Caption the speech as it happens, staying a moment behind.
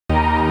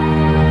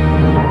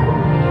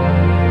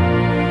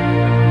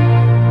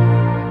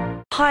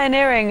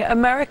Pioneering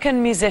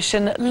American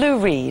musician Lou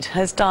Reed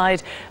has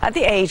died at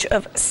the age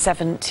of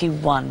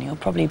 71. You'll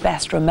probably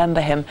best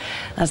remember him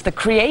as the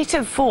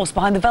creative force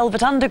behind the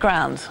Velvet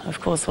Underground, of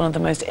course one of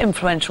the most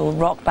influential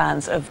rock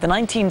bands of the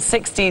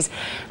 1960s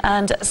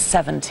and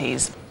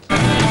 70s.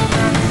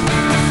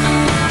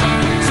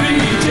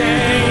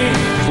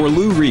 For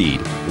Lou Reed,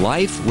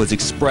 life was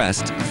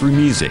expressed through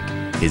music.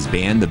 His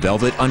band, the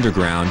Velvet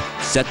Underground,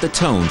 set the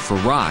tone for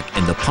rock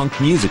and the punk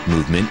music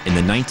movement in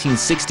the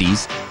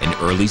 1960s and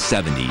early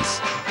 70s.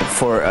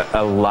 For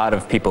a lot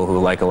of people who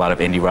like a lot of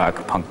indie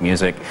rock, punk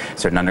music,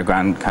 certain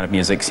underground kind of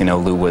music, you know,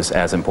 Lou was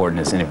as important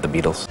as any of the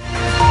Beatles.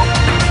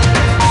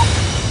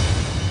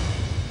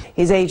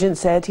 His agent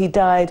said he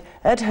died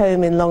at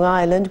home in Long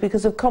Island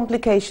because of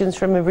complications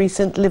from a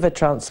recent liver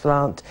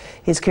transplant.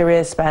 His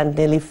career spanned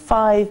nearly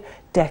 5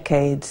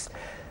 decades.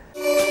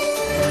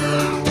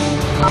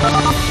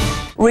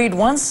 Reed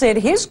once said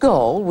his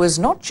goal was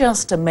not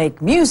just to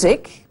make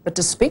music, but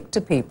to speak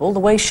to people the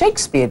way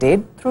Shakespeare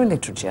did through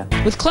literature.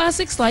 With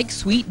classics like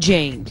Sweet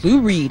Jane,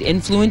 Lou Reed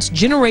influenced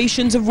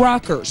generations of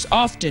rockers,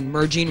 often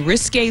merging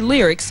risque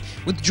lyrics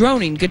with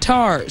droning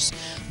guitars.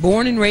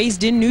 Born and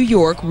raised in New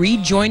York,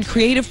 Reed joined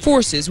creative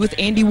forces with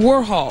Andy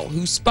Warhol,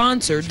 who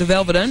sponsored the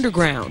Velvet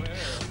Underground.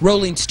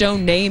 Rolling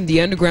Stone named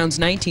the Underground's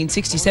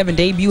 1967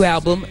 debut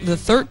album the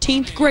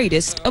 13th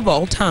greatest of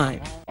all time.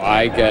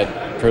 I get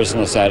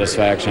personal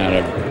satisfaction out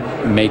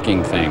of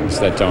making things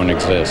that don't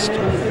exist.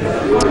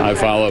 I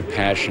follow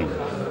passion.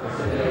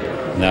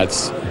 And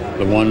that's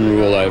the one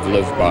rule I've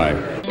lived by.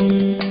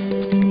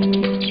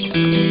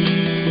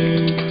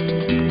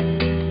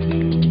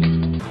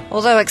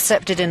 Although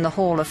accepted in the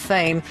Hall of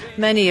Fame,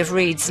 many of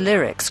Reed's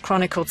lyrics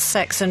chronicled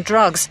sex and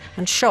drugs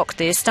and shocked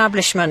the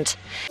establishment.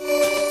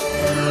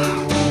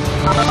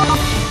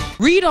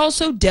 Reed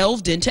also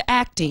delved into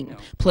acting,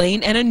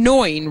 playing an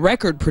annoying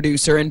record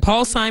producer in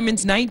Paul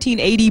Simon's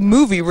 1980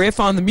 movie riff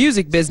on the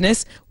music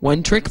business,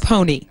 One Trick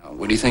Pony.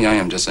 What do you think I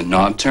am, just a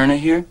knob turner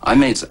here? I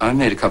made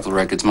a couple of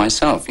records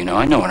myself, you know,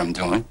 I know what I'm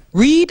doing.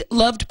 Reed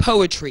loved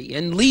poetry,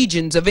 and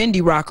legions of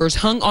indie rockers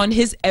hung on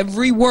his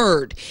every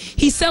word.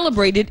 He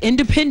celebrated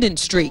independent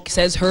streaks,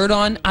 as heard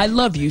on I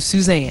Love You,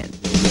 Suzanne.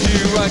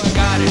 You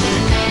got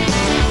it.